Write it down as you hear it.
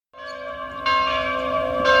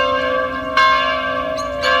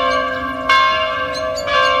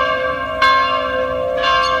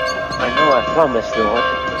promise, Lord,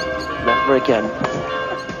 never again.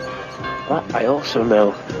 But I also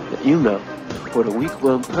know that you know what a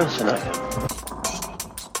weak-willed person I am.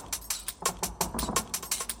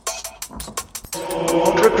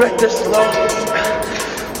 Don't regret this, Lord.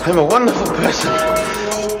 I'm a wonderful person.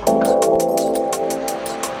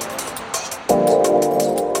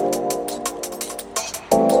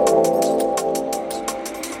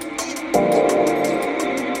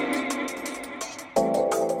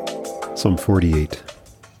 Psalm 48.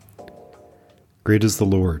 Great is the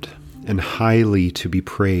Lord, and highly to be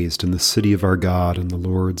praised in the city of our God and the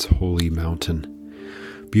Lord's holy mountain.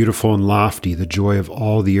 Beautiful and lofty, the joy of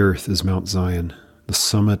all the earth is Mount Zion, the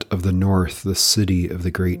summit of the north, the city of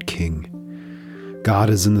the great King.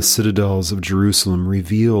 God is in the citadels of Jerusalem,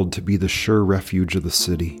 revealed to be the sure refuge of the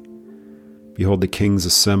city. Behold, the kings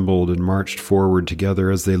assembled and marched forward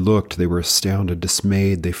together. As they looked, they were astounded,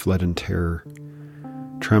 dismayed, they fled in terror.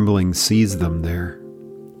 Trembling seized them there.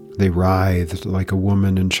 They writhed like a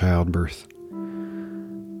woman in childbirth.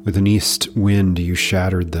 With an east wind you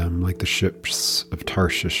shattered them like the ships of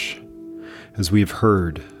Tarshish. As we have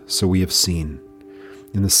heard, so we have seen.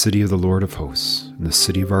 In the city of the Lord of hosts, in the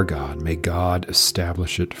city of our God, may God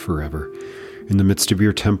establish it forever. In the midst of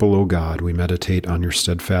your temple, O God, we meditate on your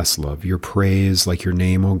steadfast love. Your praise, like your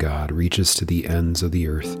name, O God, reaches to the ends of the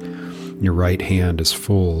earth. Your right hand is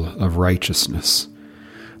full of righteousness.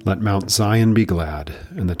 Let Mount Zion be glad,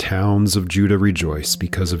 and the towns of Judah rejoice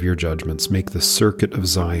because of your judgments. Make the circuit of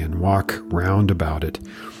Zion, walk round about it.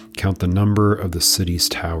 Count the number of the city's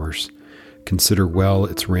towers. Consider well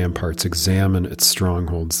its ramparts, examine its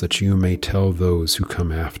strongholds, that you may tell those who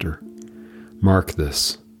come after. Mark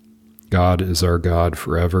this: God is our God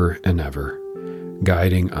forever and ever,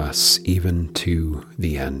 guiding us even to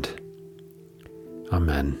the end.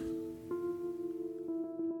 Amen.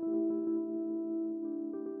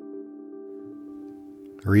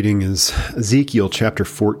 Our reading is Ezekiel chapter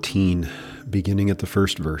 14, beginning at the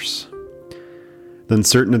first verse. Then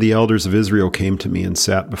certain of the elders of Israel came to me and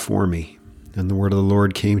sat before me. And the word of the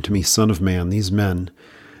Lord came to me, Son of man, these men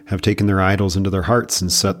have taken their idols into their hearts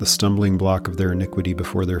and set the stumbling block of their iniquity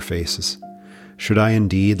before their faces. Should I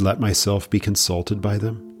indeed let myself be consulted by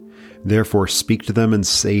them? Therefore speak to them and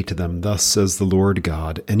say to them, Thus says the Lord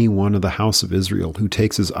God, any one of the house of Israel who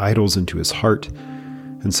takes his idols into his heart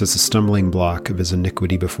and sets a stumbling block of his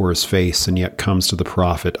iniquity before his face, and yet comes to the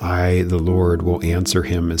prophet, I, the Lord, will answer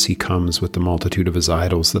him as he comes with the multitude of his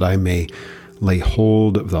idols, that I may lay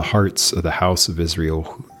hold of the hearts of the house of Israel,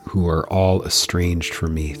 who are all estranged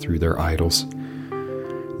from me through their idols.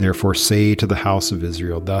 Therefore say to the house of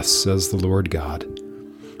Israel, Thus says the Lord God,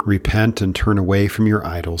 Repent and turn away from your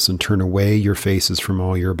idols, and turn away your faces from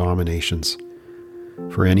all your abominations.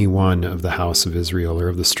 For any one of the house of Israel, or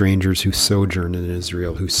of the strangers who sojourn in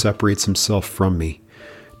Israel, who separates himself from me,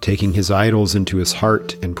 taking his idols into his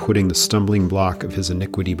heart and putting the stumbling block of his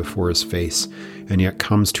iniquity before his face, and yet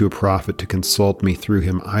comes to a prophet to consult me through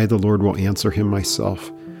him, I, the Lord, will answer him myself,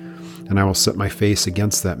 and I will set my face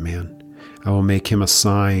against that man. I will make him a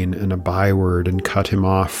sign and a byword, and cut him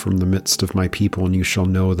off from the midst of my people, and you shall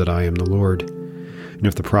know that I am the Lord. And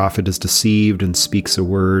if the prophet is deceived and speaks a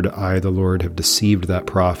word, I, the Lord, have deceived that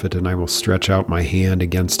prophet, and I will stretch out my hand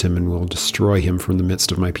against him and will destroy him from the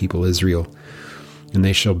midst of my people Israel. And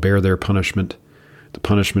they shall bear their punishment. The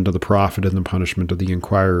punishment of the prophet and the punishment of the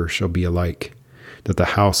inquirer shall be alike, that the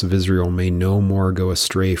house of Israel may no more go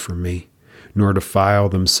astray from me, nor defile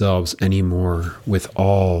themselves any more with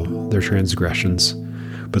all their transgressions,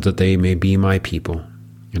 but that they may be my people,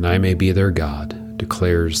 and I may be their God,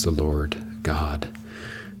 declares the Lord God.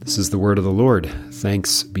 This is the word of the Lord.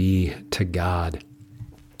 Thanks be to God.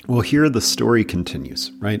 Well, here the story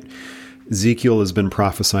continues, right? Ezekiel has been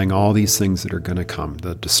prophesying all these things that are going to come: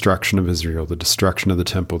 the destruction of Israel, the destruction of the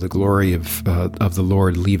temple, the glory of the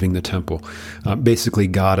Lord leaving the temple, basically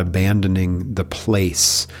God abandoning the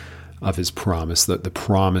place of his promise, the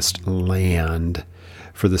promised land,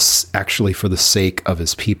 for the sake of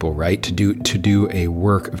his people, right? To do a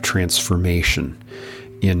work of transformation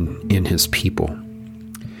in his people.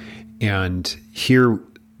 And here,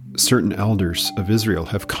 certain elders of Israel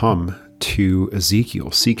have come to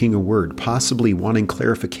Ezekiel seeking a word, possibly wanting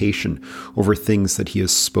clarification over things that he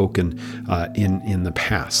has spoken in the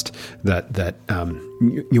past, that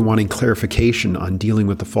you're wanting clarification on dealing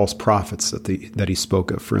with the false prophets that he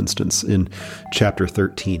spoke of, for instance, in chapter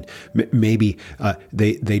 13. Maybe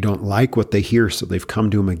they don't like what they hear, so they've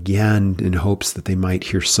come to him again in hopes that they might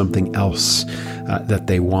hear something else that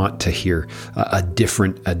they want to hear, a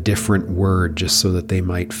different word, just so that they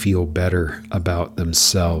might feel better about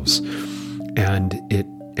themselves.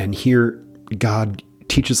 And here God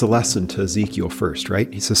teaches a lesson to Ezekiel first,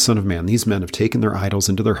 right? He says, "Son of man, these men have taken their idols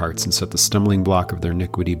into their hearts and set the stumbling block of their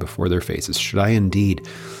iniquity before their faces. Should I indeed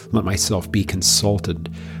let myself be consulted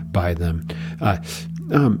by them?"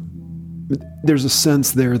 There's a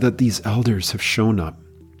sense there that these elders have shown up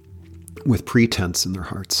with pretense in their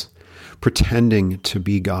hearts, pretending to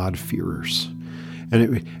be God-fearers.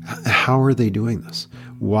 And how are they doing this?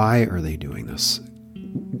 Why are they doing this?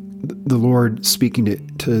 The Lord, speaking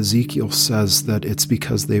to Ezekiel, says that it's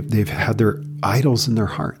because they've had their idols in their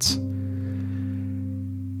hearts.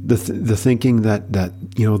 The thinking that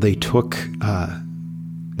they took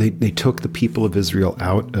they took the people of Israel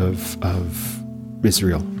out of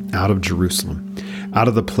Israel, out of Jerusalem, out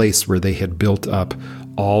of the place where they had built up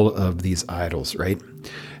all of these idols, right?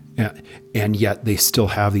 And yet they still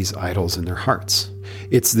have these idols in their hearts.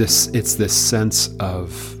 It's this sense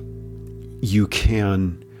of, you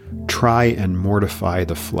can try and mortify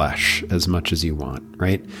the flesh as much as you want,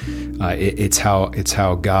 right? It's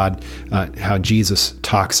how God, how Jesus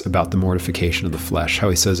talks about the mortification of the flesh. How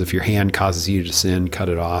he says, if your hand causes you to sin, cut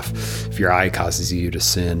it off. If your eye causes you to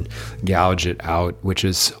sin, gouge it out. Which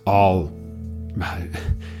is all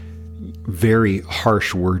very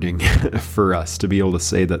harsh wording for us to be able to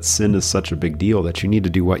say that sin is such a big deal that you need to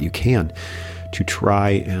do what you can to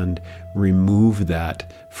try and remove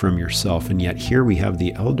that from yourself. And yet here we have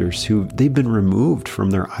the elders who, they've been removed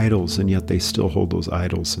from their idols, and yet they still hold those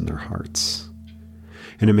idols in their hearts.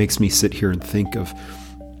 And it makes me sit here and think of,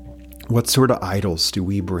 what sort of idols do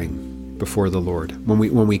we bring before the Lord?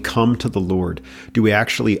 When we come to the Lord, do we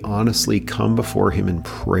actually honestly come before him in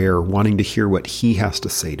prayer, wanting to hear what he has to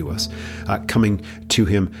say to us, coming to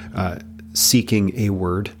him, seeking a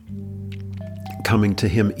word, coming to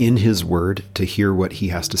him in his word to hear what he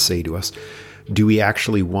has to say to us? Do we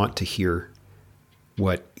actually want to hear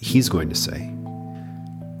what he's going to say?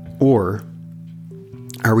 Or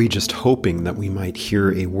are we just hoping that we might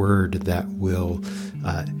hear a word that will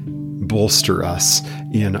bolster us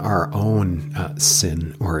in our own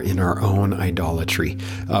sin or in our own idolatry,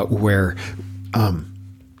 where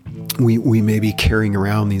we may be carrying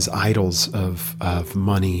around these idols of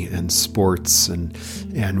money and sports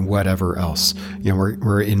and whatever else.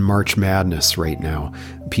 We're in March Madness right now.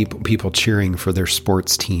 People cheering for their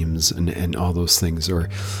sports teams and all those things. Or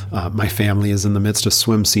my family is in the midst of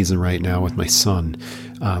swim season right now with my son,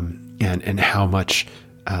 and how much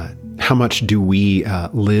do we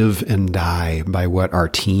live and die by what our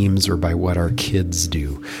teams or by what our kids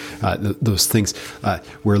do? Those things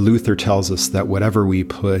where Luther tells us that whatever we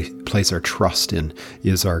place our trust in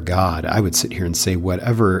is our God. I would sit here and say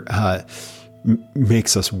whatever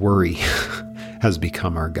makes us worry has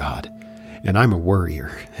become our God. And I'm a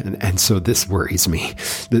worrier. And so this worries me.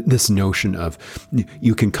 This notion of,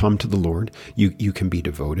 you can come to the Lord, you can be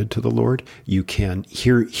devoted to the Lord, you can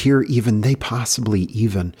here even they possibly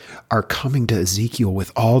even are coming to Ezekiel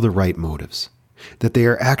with all the right motives, that they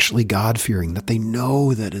are actually God-fearing, that they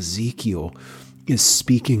know that Ezekiel is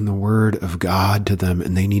speaking the word of God to them,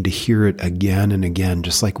 and they need to hear it again and again,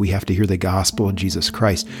 just like we have to hear the gospel of Jesus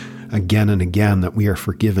Christ again and again, that we are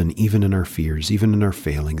forgiven even in our fears, even in our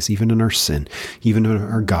failings, even in our sin, even in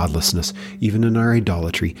our godlessness, even in our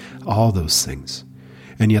idolatry, all those things.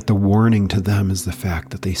 And yet the warning to them is the fact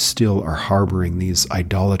that they still are harboring these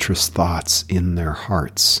idolatrous thoughts in their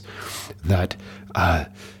hearts, that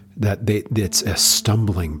it's a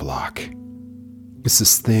stumbling block. It's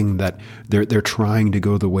this thing that they're trying to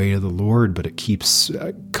go the way of the Lord, but it keeps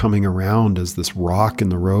coming around as this rock in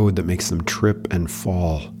the road that makes them trip and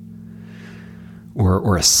fall,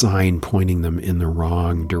 or a sign pointing them in the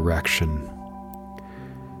wrong direction.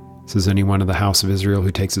 It says, anyone of the house of Israel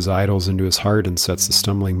who takes his idols into his heart and sets the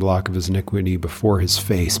stumbling block of his iniquity before his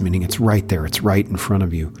face, meaning it's right there, it's right in front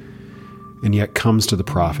of you, and yet comes to the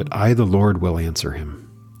prophet, I, the Lord, will answer him.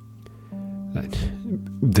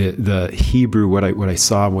 The Hebrew, what I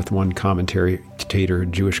saw with one commentator,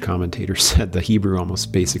 Jewish commentator, said the Hebrew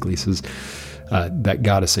almost basically says that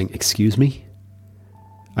God is saying, excuse me,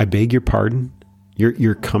 I beg your pardon.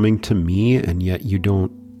 You're coming to me, and yet you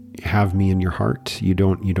don't have me in your heart. You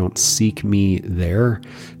don't seek me there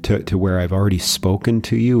to where I've already spoken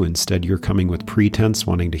to you. Instead, you're coming with pretense,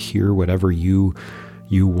 wanting to hear whatever you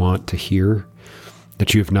want to hear,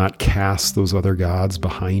 that you have not cast those other gods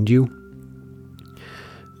behind you.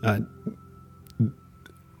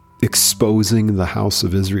 Exposing the house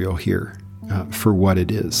of Israel here for what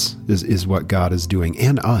it is what God is doing,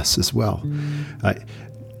 and us as well.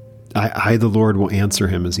 I, the Lord, will answer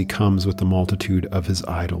him as he comes with the multitude of his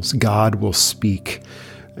idols. God will speak,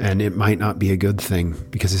 and it might not be a good thing,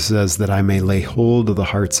 because he says that I may lay hold of the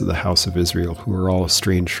hearts of the house of Israel, who are all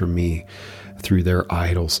estranged from me through their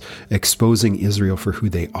idols, exposing Israel for who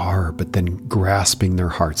they are, but then grasping their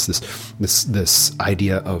hearts. This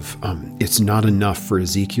idea of it's not enough for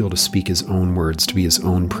Ezekiel to speak his own words, to be his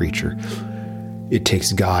own preacher. It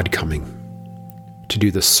takes God coming to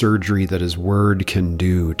do the surgery that his word can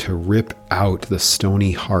do, to rip out the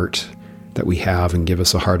stony heart that we have and give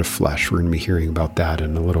us a heart of flesh. We're going to be hearing about that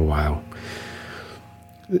in a little while.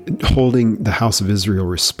 Holding the house of Israel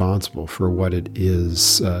responsible for what it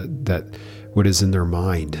is what is in their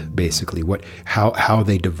mind, basically, how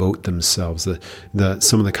they devote themselves.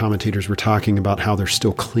 Some of the commentators were talking about how they're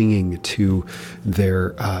still clinging to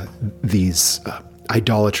their these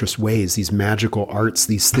idolatrous ways, these magical arts,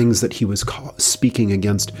 these things that he was speaking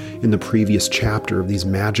against in the previous chapter, of these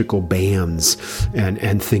magical bands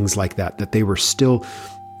and things like that they were still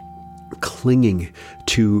clinging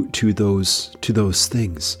to those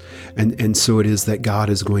things. And so it is that God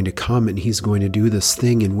is going to come and he's going to do this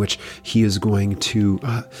thing in which he is going to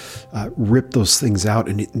rip those things out,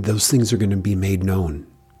 and those things are going to be made known.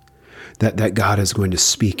 That God is going to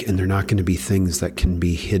speak, and they're not going to be things that can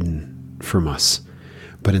be hidden from us,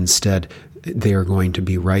 but instead they are going to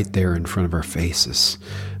be right there in front of our faces.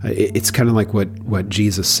 It's kind of like what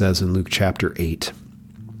Jesus says in Luke chapter 8.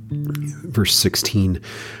 Verse 16,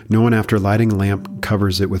 no one after lighting a lamp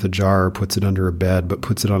covers it with a jar or puts it under a bed, but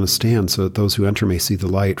puts it on a stand so that those who enter may see the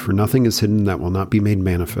light. For nothing is hidden that will not be made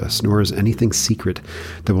manifest, nor is anything secret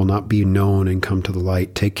that will not be known and come to the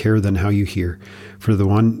light. Take care then how you hear. For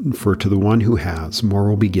to the one who has, more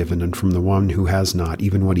will be given, and from the one who has not,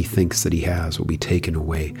 even what he thinks that he has will be taken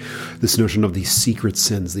away. This notion of these secret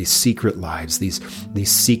sins, these secret lives, these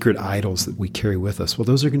secret idols that we carry with us, well,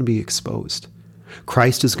 those are going to be exposed.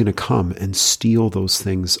 Christ is going to come and steal those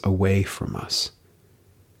things away from us,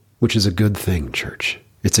 which is a good thing, church.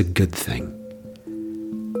 It's a good thing.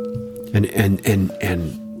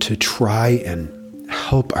 And to try and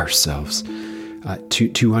help ourselves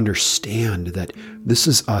to understand that this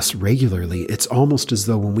is us regularly. It's almost as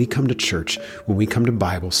though when we come to church, when we come to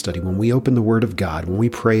Bible study, when we open the Word of God, when we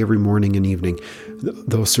pray every morning and evening,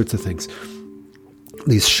 those sorts of things,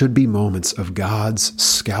 these should be moments of God's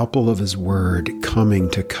scalpel of his word coming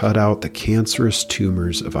to cut out the cancerous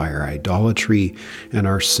tumors of our idolatry and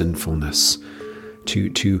our sinfulness,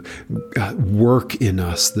 to work in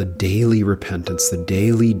us the daily repentance, the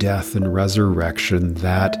daily death and resurrection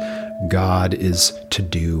that God is to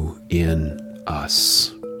do in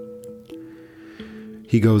us.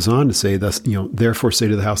 He goes on to say, thus, therefore say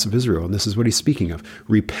to the house of Israel, and this is what he's speaking of,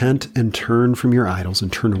 repent and turn from your idols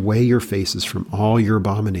and turn away your faces from all your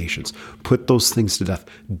abominations. Put those things to death.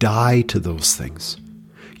 Die to those things.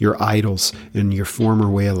 Your idols and your former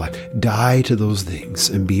way of life. Die to those things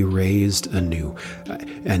and be raised anew.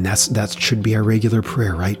 And that should be our regular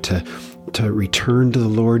prayer, right? To return to the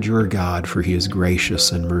Lord your God, for he is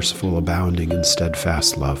gracious and merciful, abounding in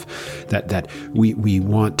steadfast love. That we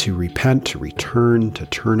want to repent, to return, to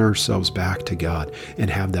turn ourselves back to God and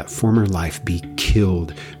have that former life be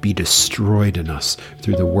killed, be destroyed in us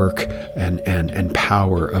through the work and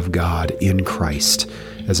power of God in Christ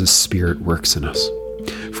as his Spirit works in us.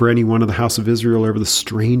 For any one of the house of Israel or the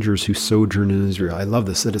strangers who sojourn in Israel. I love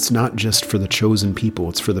this, that it's not just for the chosen people,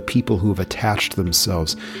 it's for the people who have attached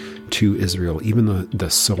themselves to Israel, even the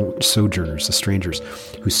sojourners, the strangers,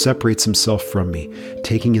 who separates himself from me,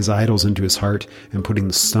 taking his idols into his heart and putting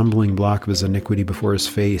the stumbling block of his iniquity before his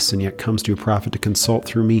face, and yet comes to a prophet to consult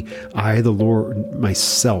through me. I, the Lord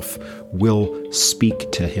myself, will speak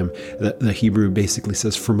to him. The Hebrew basically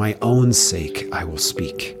says, for my own sake, I will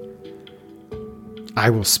speak. I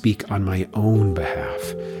will speak on my own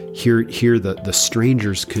behalf. Here the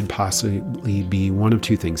strangers could possibly be one of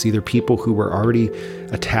two things, either people who were already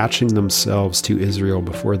attaching themselves to Israel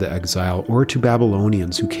before the exile, or to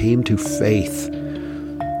Babylonians who came to faith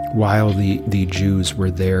while the Jews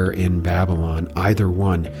were there in Babylon. Either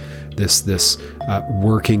one, this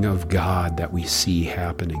working of God that we see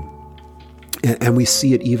happening. And we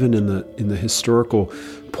see it even in the historical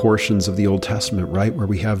portions of the Old Testament, right, where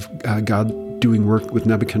we have God doing work with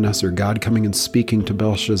Nebuchadnezzar, God coming and speaking to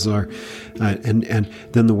Belshazzar, and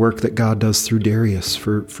then the work that God does through Darius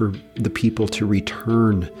for the people to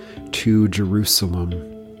return to Jerusalem.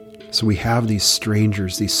 So we have these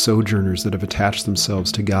strangers, these sojourners that have attached themselves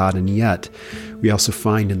to God, and yet we also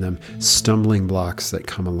find in them stumbling blocks that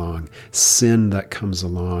come along, sin that comes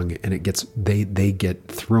along, and they get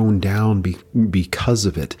thrown down because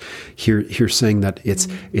of it. Here saying that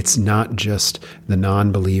it's not just the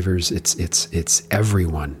non-believers, it's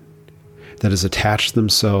everyone that has attached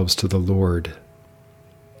themselves to the Lord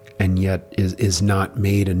and yet is not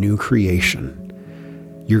made a new creation.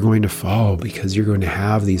 You're going to fall because you're going to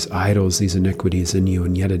have these idols, these iniquities in you.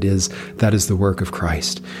 And yet that is the work of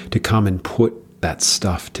Christ, to come and put that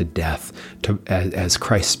stuff to death, as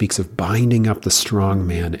Christ speaks of binding up the strong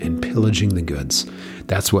man and pillaging the goods.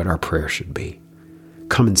 That's what our prayer should be.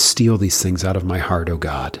 Come and steal these things out of my heart, O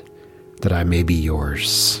God, that I may be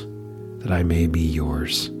yours, that I may be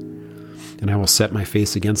yours. And I will set my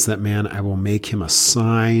face against that man. I will make him a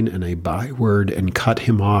sign and a byword and cut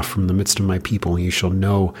him off from the midst of my people. And you shall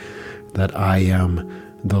know that I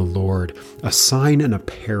am the Lord. A sign and a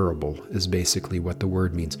parable is basically what the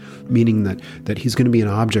word means, meaning that he's going to be an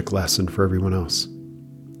object lesson for everyone else.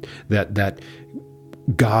 That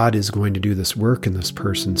God is going to do this work in this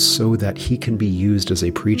person so that he can be used as a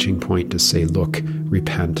preaching point to say, look,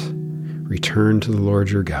 repent, return to the Lord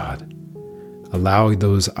your God. Allow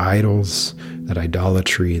those idols, that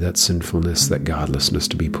idolatry, that sinfulness, that godlessness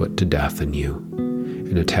to be put to death in you,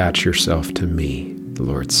 and attach yourself to me, the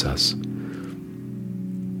Lord says.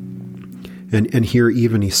 And here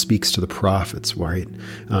even he speaks to the prophets, right?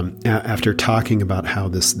 After talking about how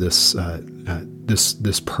this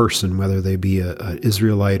person, whether they be an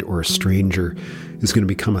Israelite or a stranger, is going to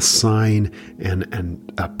become a sign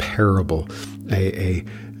and a parable, a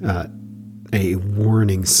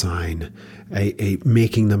warning sign, a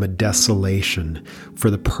making them a desolation, for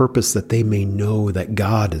the purpose that they may know that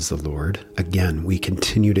God is the Lord. Again, we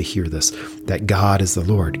continue to hear this, that God is the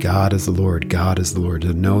Lord, God is the Lord, God is the Lord,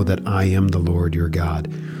 to know that I am the Lord your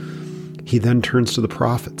God. He then turns to the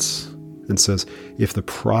prophets and says, if the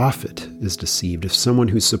prophet is deceived, if someone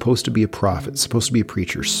who's supposed to be a prophet, supposed to be a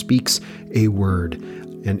preacher, speaks a word,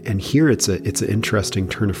 and here it's an interesting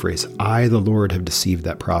turn of phrase. I, the Lord, have deceived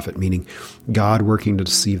that prophet, meaning God working to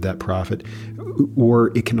deceive that prophet.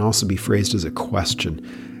 Or it can also be phrased as a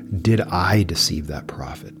question. Did I deceive that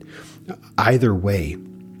prophet? Either way,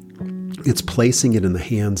 it's placing it in the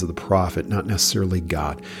hands of the prophet, not necessarily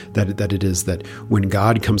God. That it is that when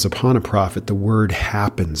God comes upon a prophet, the word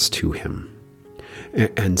happens to him.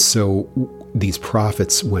 And so these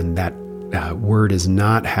prophets, when that word is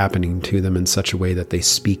not happening to them in such a way that they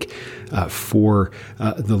speak for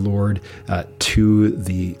the Lord to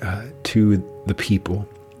the people,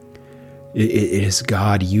 it is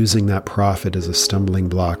God using that prophet as a stumbling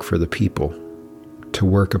block for the people to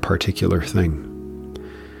work a particular thing.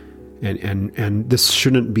 And this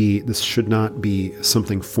should not be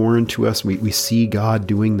something foreign to us. We see God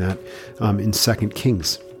doing that in 2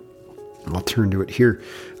 Kings. I'll turn to it here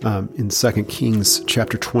in 2 Kings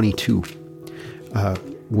chapter 22.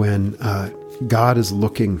 When God is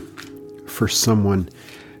looking for someone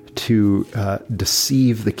to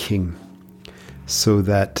deceive the king so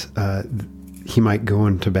that he might go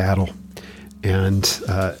into battle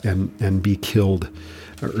and be killed.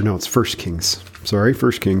 Or no, it's 1 Kings. Sorry,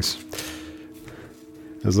 1 Kings.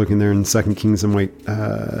 I was looking there in 2 Kings. I'm like,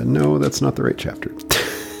 no, that's not the right chapter.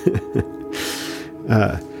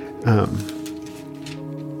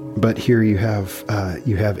 But here you have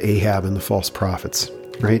Ahab and the false prophets,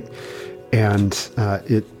 right? And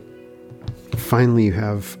finally you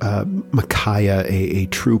have Micaiah, a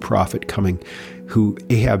true prophet coming, who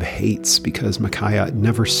Ahab hates because Micaiah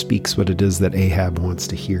never speaks what it is that Ahab wants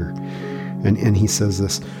to hear. And he says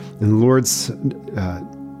this, and the Lord's, and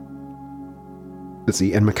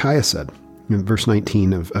Micaiah said, in verse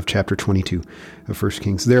 19 of chapter 22 of 1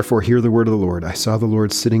 Kings, therefore hear the word of the Lord. I saw the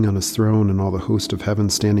Lord sitting on his throne and all the host of heaven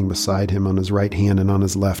standing beside him on his right hand and on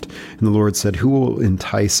his left. And the Lord said, who will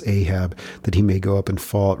entice Ahab that he may go up and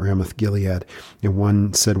fall at Ramoth Gilead? And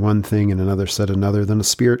one said one thing and another said another. Then a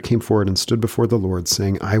spirit came forward and stood before the Lord,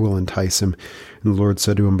 saying, I will entice him. And the Lord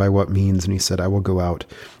said to him, by what means? And he said, I will go out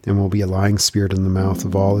and will be a lying spirit in the mouth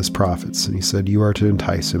of all his prophets. And he said, you are to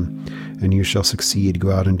entice him, and you shall succeed.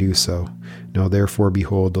 Go out and do so. Now therefore,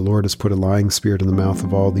 behold, the Lord has put a lying spirit in the mouth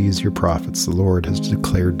of all these your prophets. The Lord has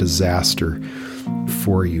declared disaster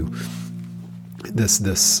for you.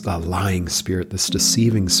 This lying spirit, this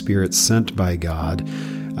deceiving spirit sent by God,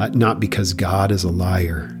 not because God is a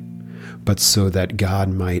liar, but so that God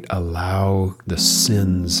might allow the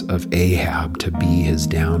sins of Ahab to be his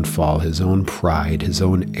downfall, his own pride, his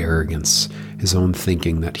own arrogance, his own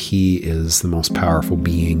thinking that he is the most powerful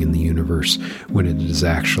being in the universe when it is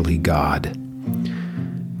actually God.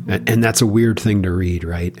 And that's a weird thing to read,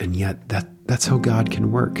 right? And yet that's how God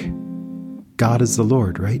can work. God is the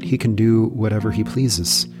Lord, right? He can do whatever he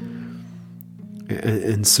pleases.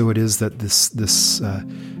 And so it is that this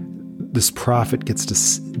prophet gets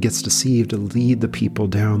deceived to lead the people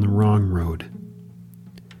down the wrong road.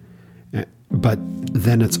 But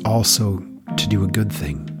then it's also to do a good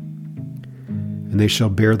thing. and they shall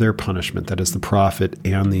bear their punishment. That is the prophet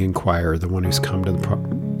and the inquirer, the one who's come to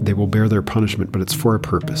they will bear their punishment, but it's for a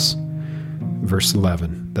purpose. Verse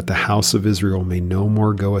 11, that the house of Israel may no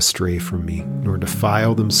more go astray from me, nor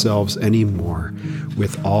defile themselves any more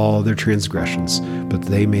with all their transgressions, but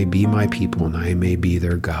they may be my people, and I may be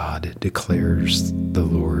their God, declares the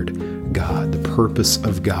Lord God. The purpose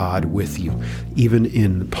of God with you, even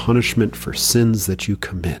in punishment for sins that you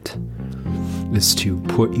commit, is to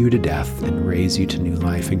put you to death and raise you to new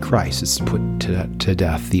life in Christ. It's to put to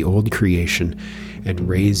death the old creation and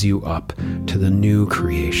raise you up to the new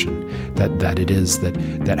creation. That it is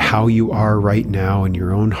that how you are right now in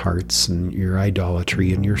your own hearts and your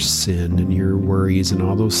idolatry and your sin and your worries and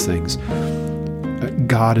all those things,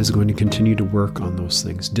 God is going to continue to work on those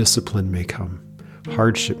things. Discipline may come.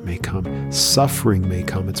 Hardship may come. Suffering may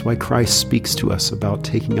come. It's why Christ speaks to us about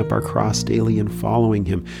taking up our cross daily and following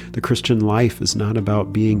him. The Christian life is not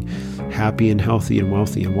about being happy and healthy and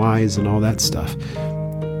wealthy and wise and all that stuff.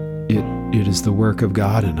 It is the work of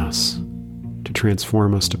God in us to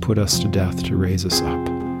transform us, to put us to death, to raise us up.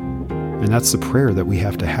 And that's the prayer that we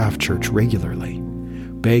have to have, church, regularly,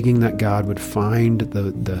 begging that God would find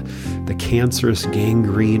the cancerous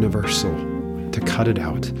gangrene of our soul, to cut it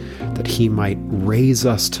out, that he might raise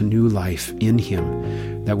us to new life in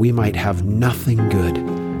him, that we might have nothing good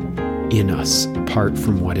in us apart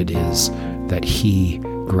from what it is that he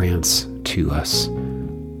grants to us.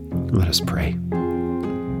 Let us pray.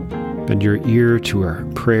 Bend your ear to our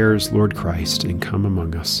prayers, Lord Christ, and come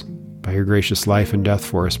among us. By your gracious life and death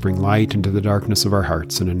for us, bring light into the darkness of our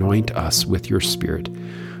hearts and anoint us with your Spirit.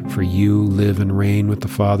 For you live and reign with the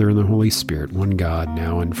Father and the Holy Spirit, one God,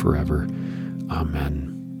 now and forever.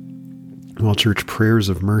 Amen. Well, church, prayers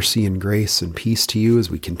of mercy and grace and peace to you as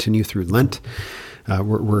we continue through Lent.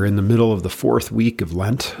 We're in the middle of the 4th week of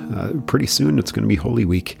Lent. Pretty soon it's going to be Holy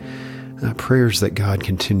Week. Prayers that God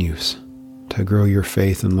continues to grow your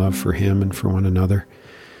faith and love for him and for one another.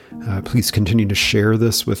 Please continue to share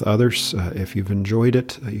this with others. If you've enjoyed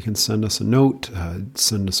it, you can send us a note,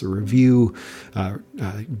 send us a review,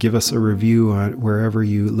 give us a review wherever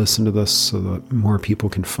you listen to this so that more people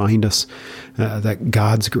can find us, that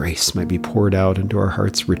God's grace might be poured out into our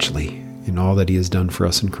hearts richly in all that he has done for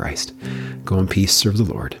us in Christ. Go in peace, serve the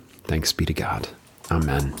Lord. Thanks be to God.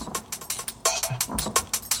 Amen.